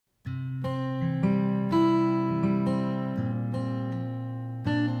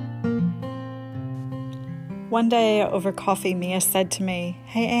One day over coffee, Mia said to me,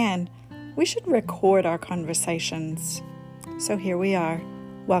 "Hey Anne, we should record our conversations." So here we are.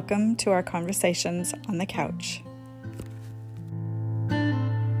 Welcome to our conversations on the couch.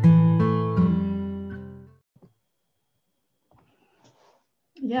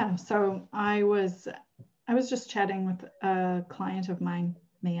 Yeah, so I was just chatting with a client of mine,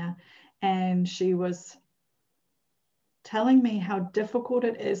 Mia, and she was telling me how difficult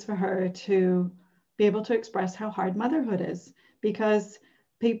it is for her to be able to express how hard motherhood is, because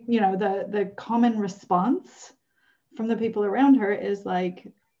people, the common response from the people around her is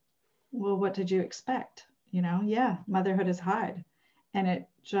like, well, what did you expect? Yeah, motherhood is hard. And it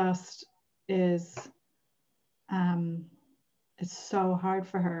just is, it's so hard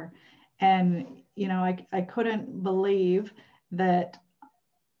for her. And, I couldn't believe that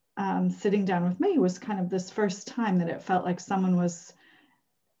sitting down with me was kind of this first time that it felt like someone was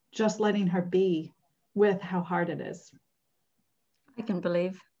just letting her be with how hard it is. I can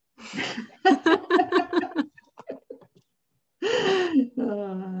believe.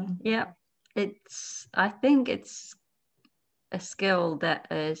 Yeah, I think it's a skill that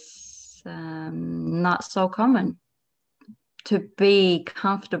is not so common, to be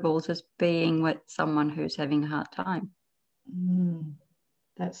comfortable just being with someone who's having a hard time.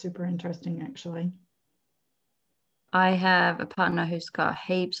 That's super interesting, actually. I have a partner who's got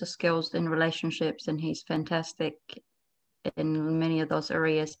heaps of skills in relationships, and he's fantastic in many of those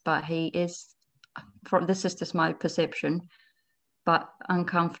areas, but he is, this is just my perception, but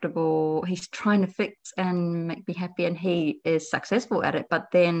uncomfortable. He's trying to fix and make me happy, and he is successful at it,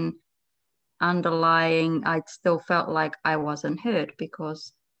 but then underlying, I still felt like I wasn't heard,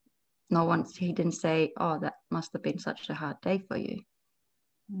 because he didn't say, "Oh, that must have been such a hard day for you."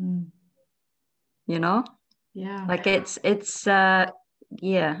 Yeah, like it's it's a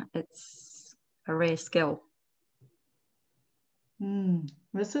rare skill.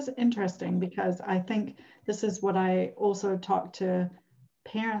 This is interesting, because I think this is what I also talk to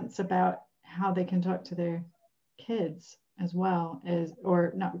parents about, how they can talk to their kids as well,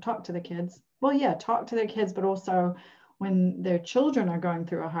 or not talk to the kids. Well, yeah, talk to their kids, but also when their children are going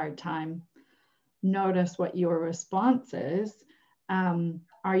through a hard time, notice what your response is.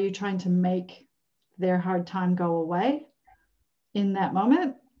 Are you trying to make their hard time go away in that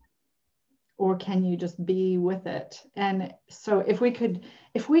moment? Or can you just be with it? And so if we could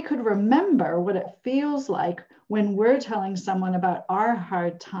remember what it feels like when we're telling someone about our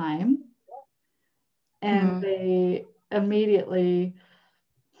hard time, and they immediately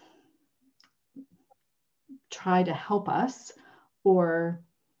try to help us, or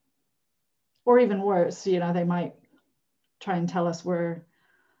even worse, they might try and tell us we're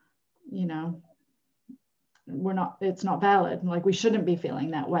not, it's not valid, like we shouldn't be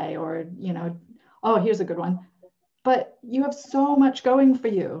feeling that way, or oh, here's a good one, but you have so much going for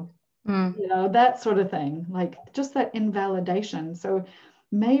you, that sort of thing, like just that invalidation. So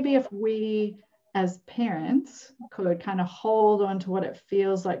maybe if we as parents could kind of hold on to what it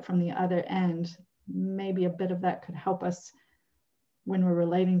feels like from the other end, maybe a bit of that could help us when we're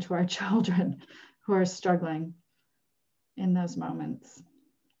relating to our children who are struggling in those moments.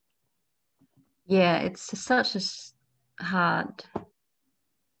 Yeah, it's such a hard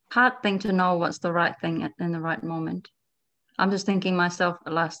thing to know what's the right thing in the right moment. I'm just thinking myself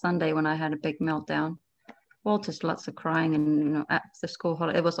last Sunday when I had a big meltdown. Well, just lots of crying, and at the school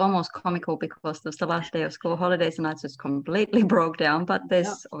holiday, it was almost comical because it was the last day of school holidays, and I just completely broke down. But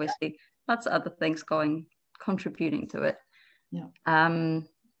there's obviously lots of other things contributing to it. Yeah.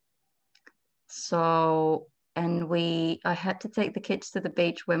 So, and I had to take the kids to the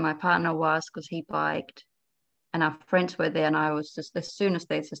beach where my partner was, because he biked, and our friends were there, and I was just, as soon as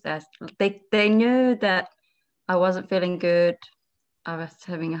they just asked, they knew that I wasn't feeling good, I was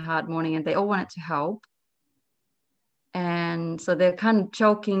having a hard morning, and they all wanted to help. And so they're kind of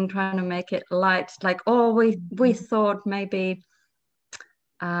joking, trying to make it light, like, oh, we thought maybe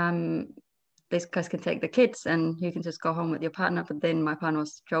these guys can take the kids and you can just go home with your partner. But then my partner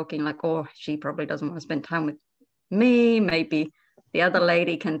was joking, like, oh, she probably doesn't want to spend time with me, maybe the other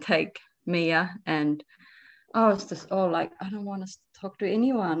lady can take Mia. And I was just like, I don't want to talk to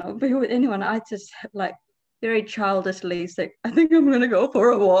anyone or be with anyone. I just like very childishly said, I think I'm going to go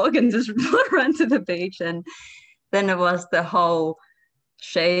for a walk, and just run to the beach. And then it was the whole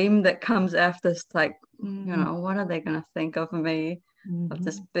shame that comes after. It's like, what are they going to think of me? I've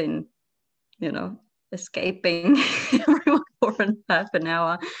just been, escaping everyone for half an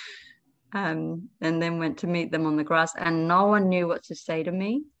hour. And then went to meet them on the grass, and no one knew what to say to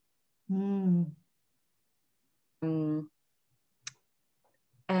me.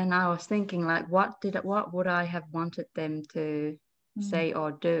 And I was thinking, like, what would I have wanted them to say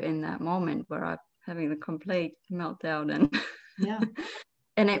or do in that moment where I'm having the complete meltdown? And yeah.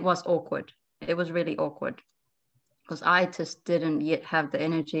 and it was awkward. It was really awkward because I just didn't yet have the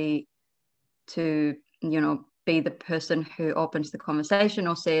energy to, be the person who opens the conversation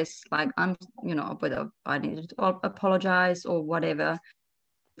or says, like, I'm, whether I needed to apologize or whatever,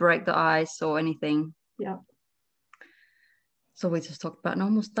 break the ice or anything. Yeah. So we just talked about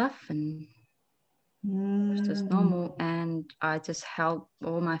normal stuff, and it was just normal. And I just held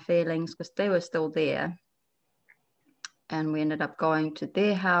all my feelings because they were still there. And we ended up going to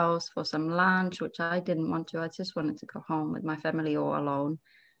their house for some lunch, which I didn't want to. I just wanted to go home with my family or alone.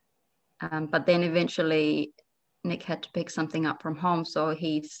 But then eventually Nick had to pick something up from home. So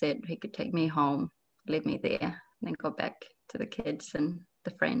he said he could take me home, leave me there, and then go back to the kids and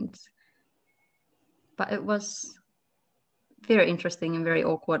the friends. But it was very interesting and very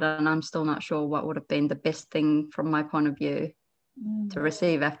awkward. And I'm still not sure what would have been the best thing from my point of view to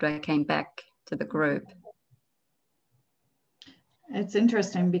receive after I came back to the group. It's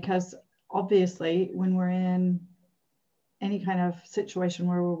interesting because obviously when we're in any kind of situation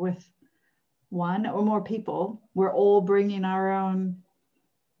where we're with one or more people, we're all bringing our own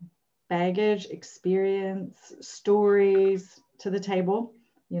baggage, experience, stories to the table,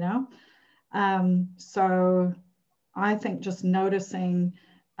 so I think just noticing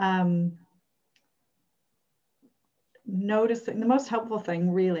the most helpful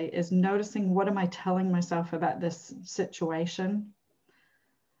thing really is noticing, what am I telling myself about this situation?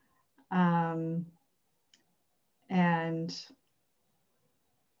 And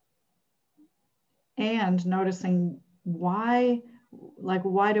noticing why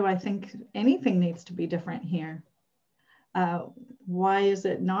do I think anything needs to be different here? Why is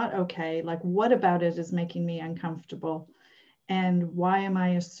it not okay? Like, what about it is making me uncomfortable? And why am I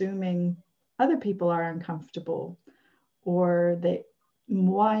assuming other people are uncomfortable? Or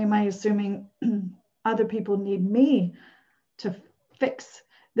why am I assuming other people need me to fix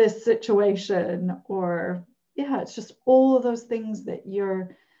this situation? Or it's just all of those things that you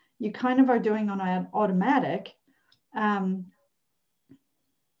kind of are doing on an automatic.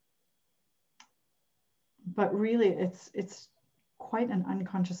 But really it's quite an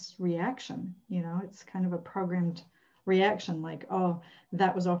unconscious reaction. It's kind of a programmed reaction, like, oh,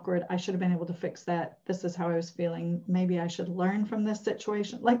 that was awkward, I should have been able to fix that, this is how I was feeling, maybe I should learn from this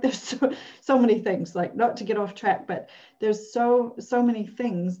situation. Like, there's so many things, like, not to get off track, but there's so many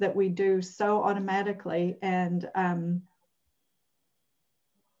things that we do so automatically, and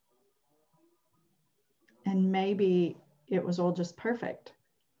maybe it was all just perfect.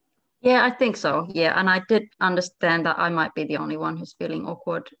 Yeah, I think so. Yeah. And I did understand that I might be the only one who's feeling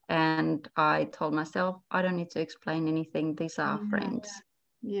awkward. And I told myself, I don't need to explain anything. These are friends.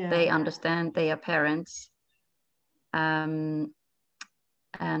 Yeah. They understand, they are parents. And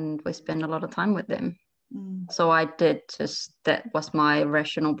we spend a lot of time with them. So I did that was my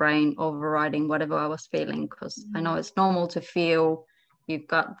rational brain overriding whatever I was feeling, because I know it's normal to feel you've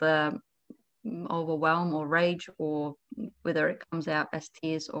got the overwhelm or rage, or whether it comes out as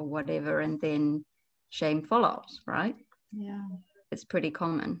tears or whatever, and then shame follows, right? Yeah, it's pretty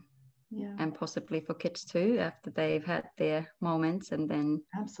common. Yeah, and possibly for kids too, after they've had their moments, and then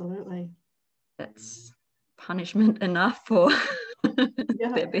absolutely, that's punishment enough for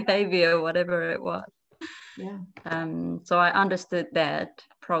their behavior, whatever it was. So I understood that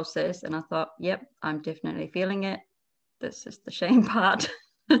process, and I thought, yep, I'm definitely feeling it. This is the shame part.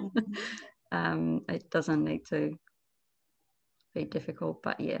 It doesn't need to be difficult,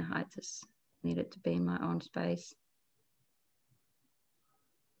 but yeah, I just needed to be in my own space.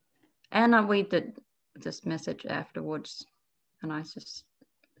 And we did this message afterwards, and I just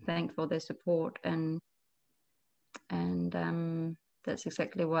thanked for their support, and that's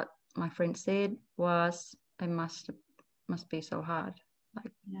exactly what my friend said, was it must be so hard.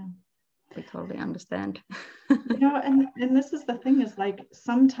 Like, we totally understand. And this is the thing, is like,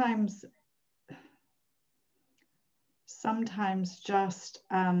 sometimes just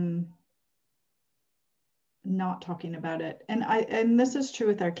not talking about it, and this is true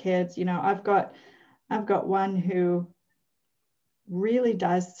with our kids. I've got one who really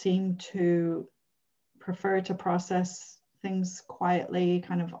does seem to prefer to process things quietly,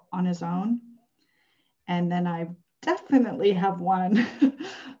 kind of on his own. And then I definitely have one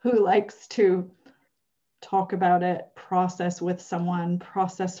who likes to talk about it, process with someone,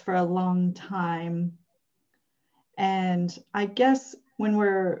 process for a long time. And I guess when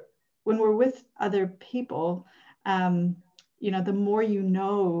we're with other people, the more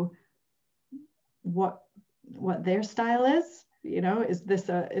what their style is, is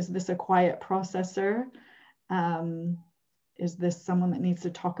this a quiet processor? Is this someone that needs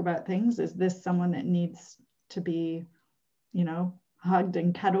to talk about things? Is this someone that needs to be, hugged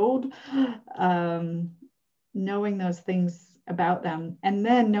and cuddled? Knowing those things about them, and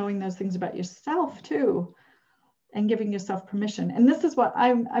then knowing those things about yourself too, and giving yourself permission. And this is what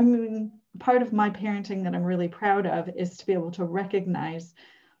I mean, part of my parenting that I'm really proud of is to be able to recognize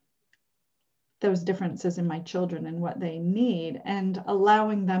those differences in my children and what they need, and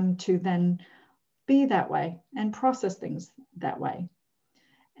allowing them to then be that way and process things that way.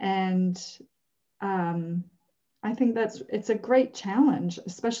 And I think it's a great challenge,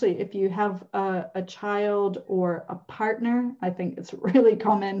 especially if you have a child or a partner. I think it's really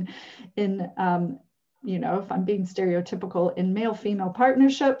common in, if I'm being stereotypical, in male-female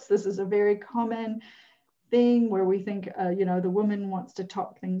partnerships. This is a very common thing where we think, the woman wants to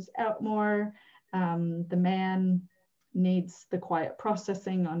talk things out more. The man needs the quiet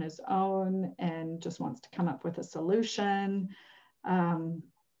processing on his own and just wants to come up with a solution. I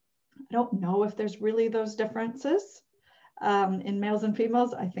don't know if there's really those differences in males and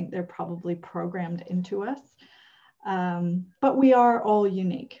females. I think they're probably programmed into us. But we are all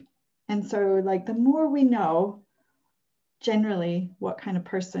unique. And so like the more we know generally what kind of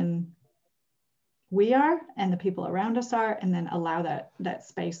person we are and the people around us are, and then allow that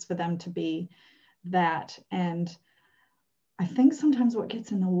space for them to be that. And I think sometimes what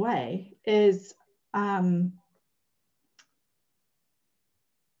gets in the way is, how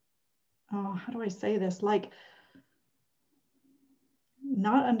do I say this? Like,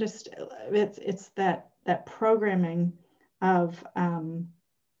 not understand. It's that programming of kind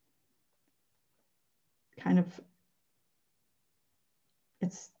of,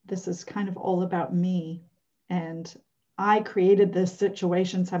 this is kind of all about me, and I created this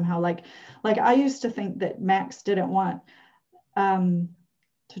situation somehow. Like I used to think that Max didn't want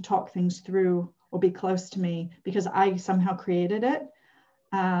to talk things through or be close to me because I somehow created it.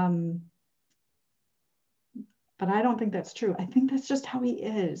 But I don't think that's true. I think that's just how he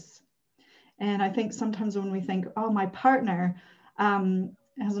is. And I think sometimes when we think, oh, my partner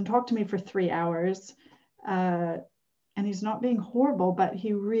hasn't talked to me for 3 hours, and he's not being horrible, but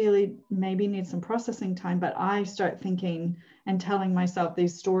he really maybe needs some processing time. But I start thinking and telling myself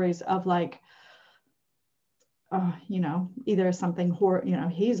these stories of like, either something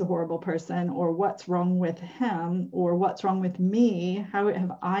he's a horrible person, or what's wrong with him, or what's wrong with me? How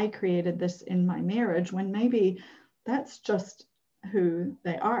have I created this in my marriage, when maybe that's just who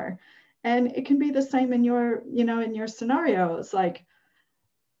they are? And it can be the same in your scenario. It's like,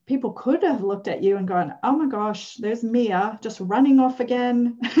 people could have looked at you and gone, oh my gosh, there's Mia just running off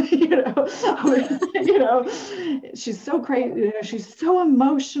again. She's so crazy. She's so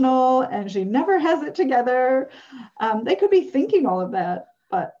emotional and she never has it together. They could be thinking all of that,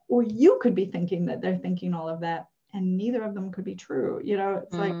 or you could be thinking that they're thinking all of that, and neither of them could be true.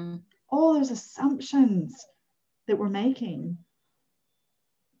 It's like all those assumptions that we're making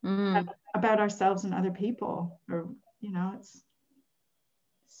about ourselves and other people, or, it's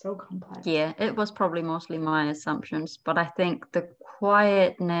so complex. Yeah, it was probably mostly my assumptions, but I think the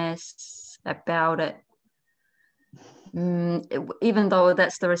quietness about it, even though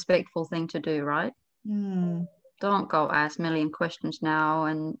that's the respectful thing to do, right? Don't go ask a million questions now,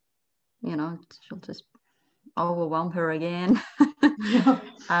 and she'll just overwhelm her again. Yeah.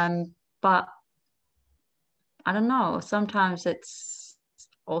 But I don't know, sometimes it's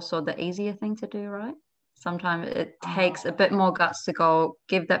also the easier thing to do, right? Sometimes it takes a bit more guts to go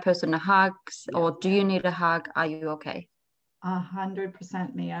give that person a hug, or do you need a hug? Are you okay?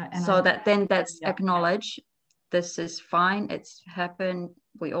 100%, Mia. And so that's acknowledge this is fine. It's happened.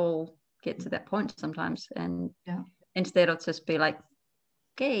 We all get to that point sometimes. And instead of just be like,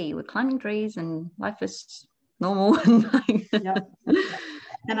 okay, we're climbing trees and life is normal. And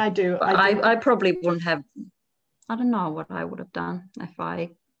I do. I probably wouldn't have, I don't know what I would have done if I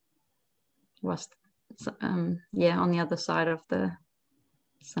was on the other side of the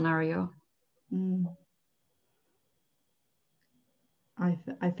scenario. I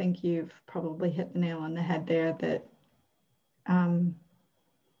think you've probably hit the nail on the head there, that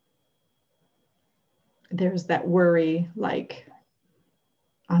there's that worry, like,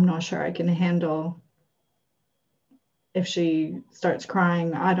 I'm not sure I can handle, if she starts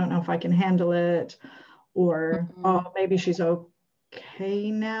crying, I don't know if I can handle it, or oh, maybe she's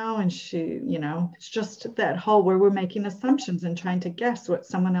okay now, and she, it's just that whole where we're making assumptions and trying to guess what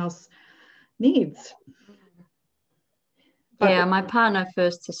someone else needs. But my partner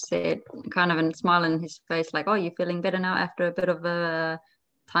first just said, kind of a smile in his face, like, oh, you're feeling better now after a bit of a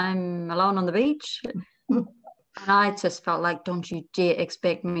time alone on the beach? And I just felt like, don't you dare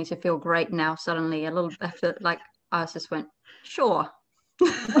expect me to feel great now. Suddenly, a little after, like, I just went, sure.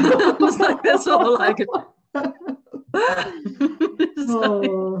 It's like, that's all I could.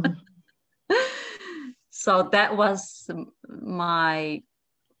 Oh. So that was my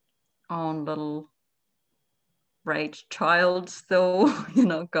own little rage child still,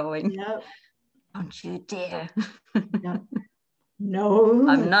 going, Yep. don't you dare. Yep. No.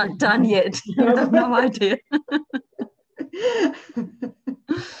 I'm not done yet. You have no idea.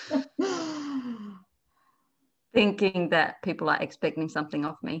 Thinking that people are expecting something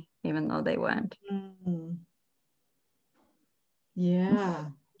of me, even though they weren't. Mm. Yeah.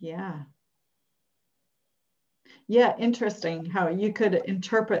 Yeah. Yeah. Interesting how you could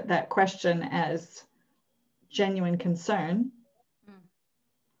interpret that question as genuine concern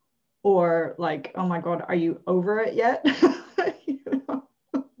or like, oh my God, are you over it yet?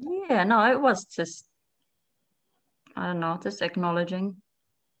 Yeah, no, it was just, I don't know, just acknowledging,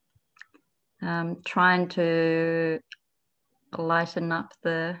 trying to lighten up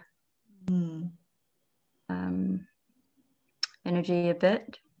the energy a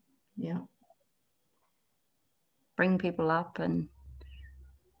bit. Yeah. Bring people up, and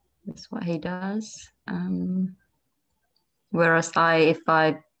that's what he does. Whereas if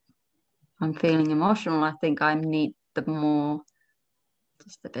I'm feeling emotional, I think I need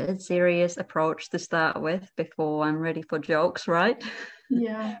just a bit serious approach to start with before I'm ready for jokes, right?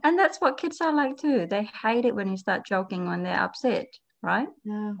 Yeah. And that's what kids are like too. They hate it when you start joking when they're upset, right?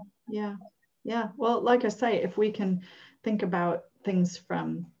 Yeah. Yeah. Yeah. Well, like I say, if we can think about things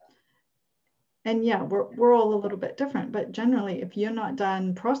from, and yeah, we're all a little bit different, but generally, if you're not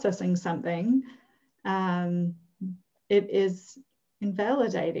done processing something, it is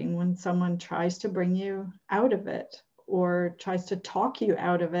invalidating when someone tries to bring you out of it or tries to talk you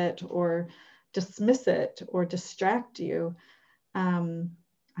out of it or dismiss it or distract you.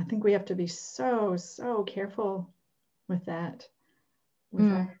 I think we have to be so careful with that.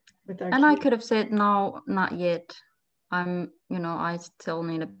 With our and I kids. could have said, no, not yet. I still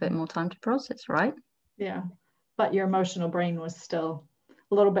need a bit more time to process, right? Yeah. But your emotional brain was still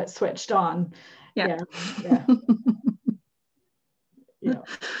a little bit switched on. Yeah. Yeah. Yeah.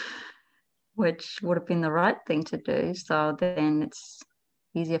 Which would have been the right thing to do. So then it's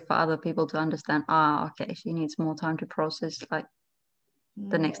easier for other people to understand, okay, she needs more time to process, like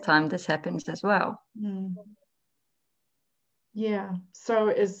the next time this happens as well. Yeah. So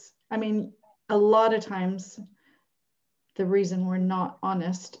a lot of times the reason we're not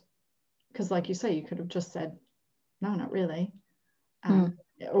honest, because like you say, you could have just said, no, not really.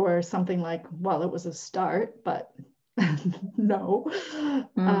 Or something like, well, it was a start, but no.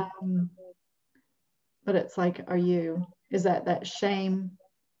 But it's like, is that shame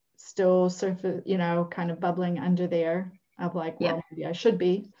still surface, kind of bubbling under there of like, well, maybe I should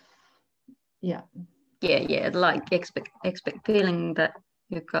be. Yeah. Yeah. Like expect feeling that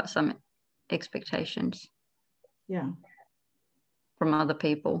you've got some expectations. Yeah. From other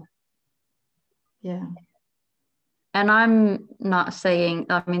people. Yeah. And I'm not saying,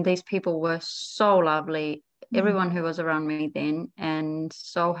 these people were so lovely, everyone who was around me then, and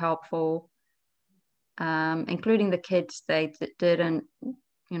so helpful, including the kids. They didn't,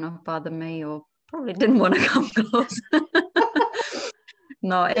 bother me or probably didn't want to come close.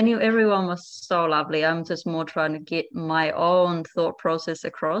 No, everyone was so lovely. I'm just more trying to get my own thought process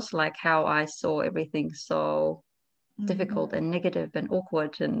across, like how I saw everything so difficult and negative and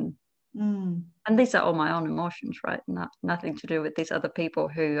awkward, and these are all my own emotions, right? Nothing to do with these other people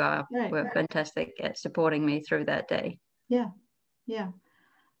who were fantastic at supporting me through that day. Yeah.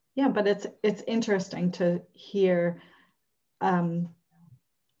 But it's interesting to hear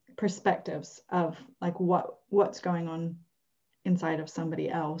perspectives of like what's going on inside of somebody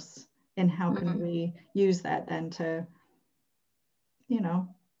else, and how can we use that then to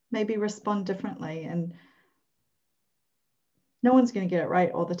maybe respond differently. And no one's going to get it right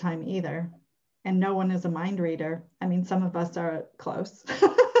all the time either, and no one is a mind reader. Some of us are close.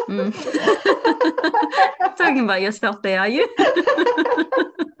 Talking about yourself there, are you?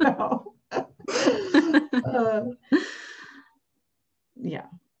 No. Yeah,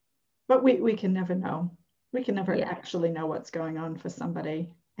 but we can never know. We can never actually know what's going on for somebody.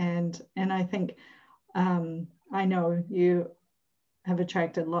 And I think I know you have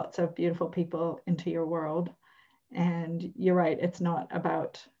attracted lots of beautiful people into your world, and you're right, it's not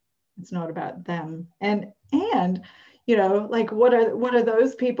about them. And like what are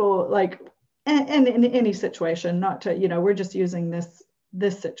those people like, and in any situation, not to we're just using this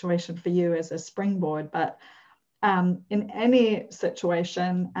situation for you as a springboard, but in any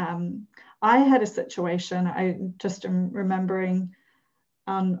situation, I had a situation, I just am remembering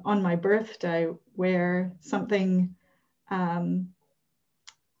on my birthday where something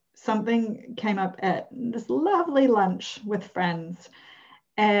came up at this lovely lunch with friends.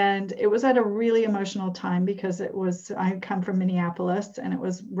 And it was at a really emotional time because I come from Minneapolis, and it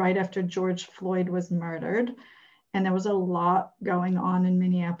was right after George Floyd was murdered. And there was a lot going on in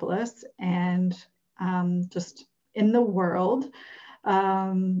Minneapolis and just in the world.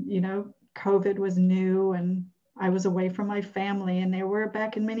 COVID was new, and I was away from my family, and they were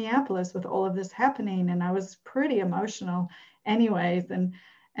back in Minneapolis with all of this happening. And I was pretty emotional anyways. And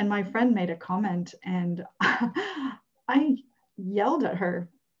my friend made a comment, and I yelled at her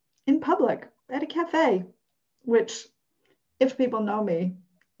in public at a cafe, which, if people know me,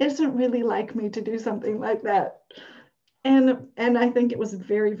 isn't really like me to do something like that. And I think it was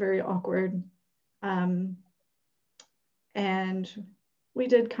very, very awkward. And we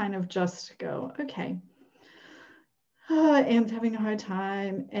did kind of just go, okay, Anne's having a hard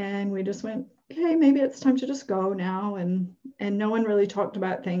time. And we just went, okay, maybe it's time to just go now. And no one really talked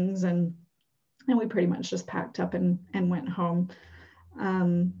about things. And we pretty much just packed up and went home.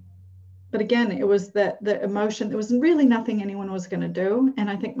 But again, it was the emotion. There was really nothing anyone was going to do. And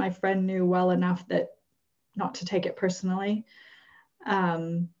I think my friend knew well enough that not to take it personally.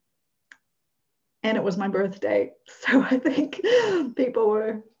 And it was my birthday. So I think people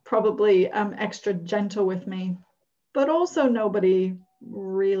were probably extra gentle with me, but also nobody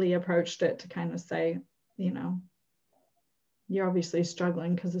really approached it to kind of say, you're obviously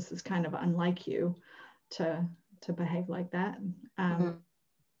struggling because this is kind of unlike you to behave like that.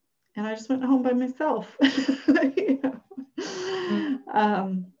 And I just went home by myself.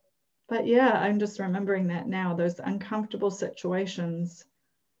 But yeah, I'm just remembering that now, those uncomfortable situations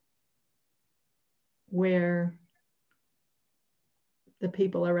where the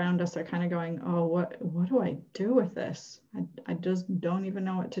people around us are kind of going, oh, what do I do with this? I just don't even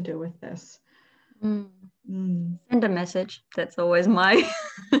know what to do with this. Send a message. That's always my,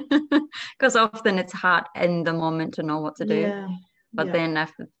 because often it's hard in the moment to know what to do. But then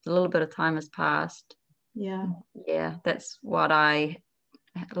after a little bit of time has passed, that's what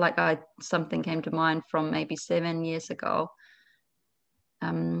something came to mind from maybe 7 years ago,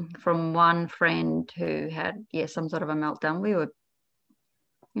 from one friend who had some sort of a meltdown. We were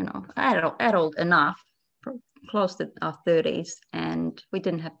adult enough, close to our 30s, and we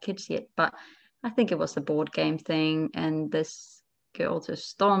didn't have kids yet, but I think it was a board game thing, and this girl just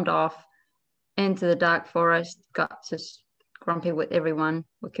stormed off into the dark forest, got just grumpy with everyone.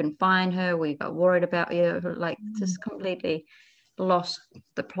 We couldn't find her. We got worried about her, just completely lost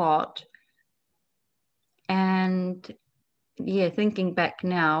the plot. And thinking back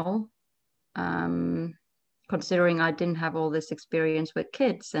now, considering I didn't have all this experience with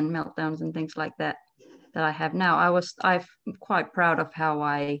kids and meltdowns and things like that I have now, I'm quite proud of how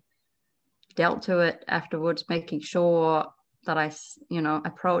I dealt to it afterwards, making sure that I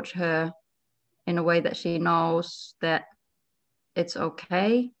approach her in a way that she knows that it's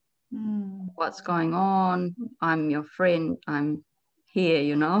okay. What's going on? I'm your friend. I'm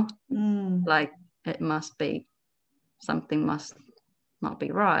here, like it must be, something must not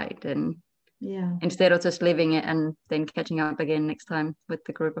be right. And instead of just leaving it and then catching up again next time with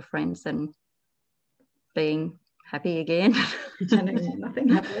the group of friends and being happy again. Pretending nothing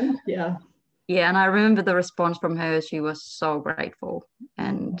happened. Yeah, and I remember the response from her. She was so grateful.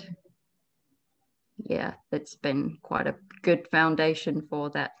 And it's been quite a good foundation for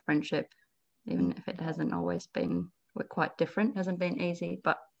that friendship, even if it hasn't always been, we're quite different, hasn't been easy,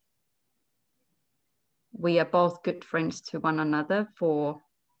 but we are both good friends to one another for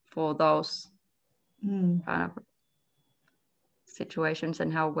those kind of situations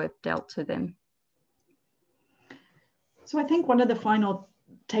and how we've dealt to them. So I think one of the final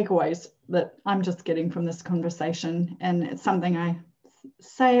takeaways that I'm just getting from this conversation, and it's something I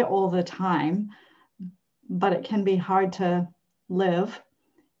say all the time, but it can be hard to live,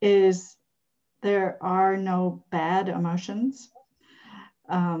 is there are no bad emotions.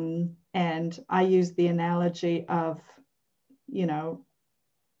 And I use the analogy of,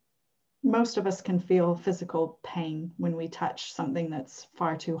 most of us can feel physical pain when we touch something that's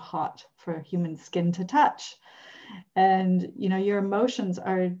far too hot for human skin to touch. And, your emotions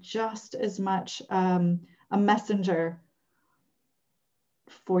are just as much a messenger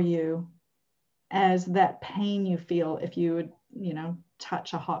for you as that pain you feel if you would,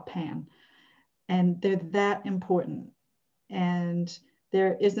 touch a hot pan. And they're that important. And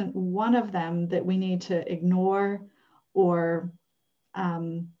there isn't one of them that we need to ignore or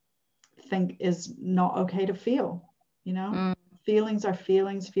think is not okay to feel, feelings are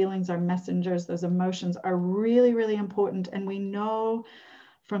feelings, feelings are messengers. Those emotions are really, really important. And we know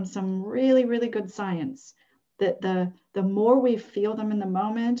from some really, really good science that the more we feel them in the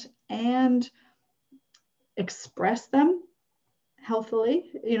moment and express them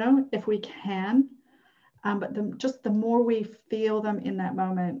healthily, you know, if we can, but just the more we feel them in that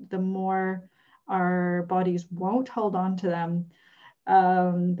moment, the more our bodies won't hold on to them.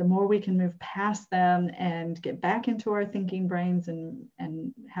 The more we can move past them and get back into our thinking brains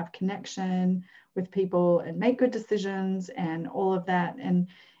and have connection with people and make good decisions and all of that. And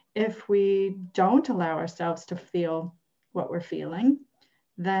if we don't allow ourselves to feel what we're feeling,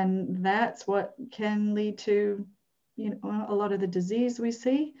 then that's what can lead to, you know, a lot of the disease we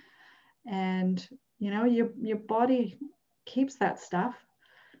see. And, you know, your body keeps that stuff.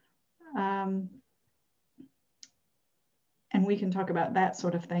 And we can talk about that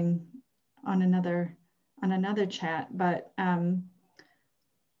sort of thing on another chat. But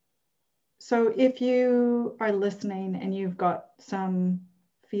so if you are listening and you've got some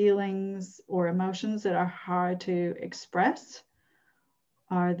feelings or emotions that are hard to express,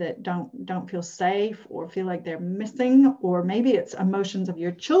 or that don't feel safe or feel like they're missing, or maybe it's emotions of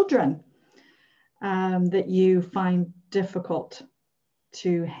your children that you find difficult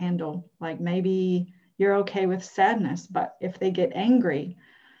to handle, like maybe you're okay with sadness, but if they get angry,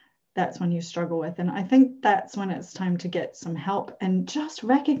 that's when you struggle with. And I think that's when it's time to get some help and just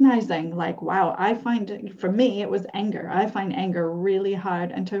recognizing, like, wow, I find, for me, it was anger. I find anger really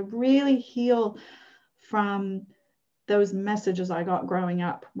hard, and to really heal from those messages I got growing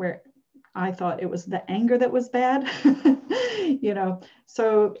up where I thought it was the anger that was bad, you know.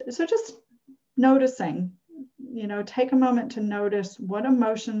 So just noticing, you know, take a moment to notice what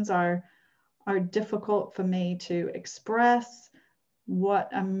emotions are difficult for me to express,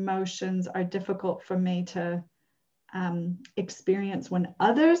 what emotions are difficult for me to experience when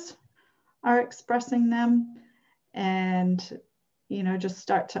others are expressing them, and, you know, just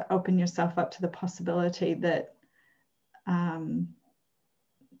start to open yourself up to the possibility that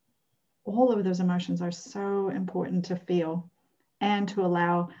all of those emotions are so important to feel, and to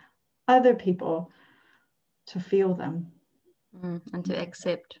allow other people to feel them. And to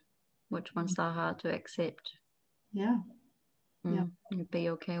accept which ones are hard to accept. Yeah. Yeah. And be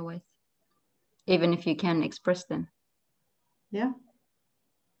okay with, even if you can express them. Yeah.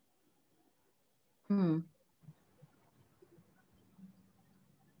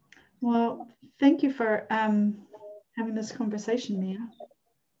 Well, thank you for having this conversation, Mia.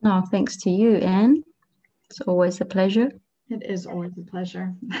 No, thanks to you, Anne. It's always a pleasure. It is always a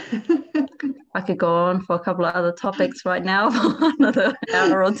pleasure. I could go on for a couple of other topics right now for another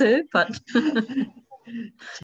hour or two, but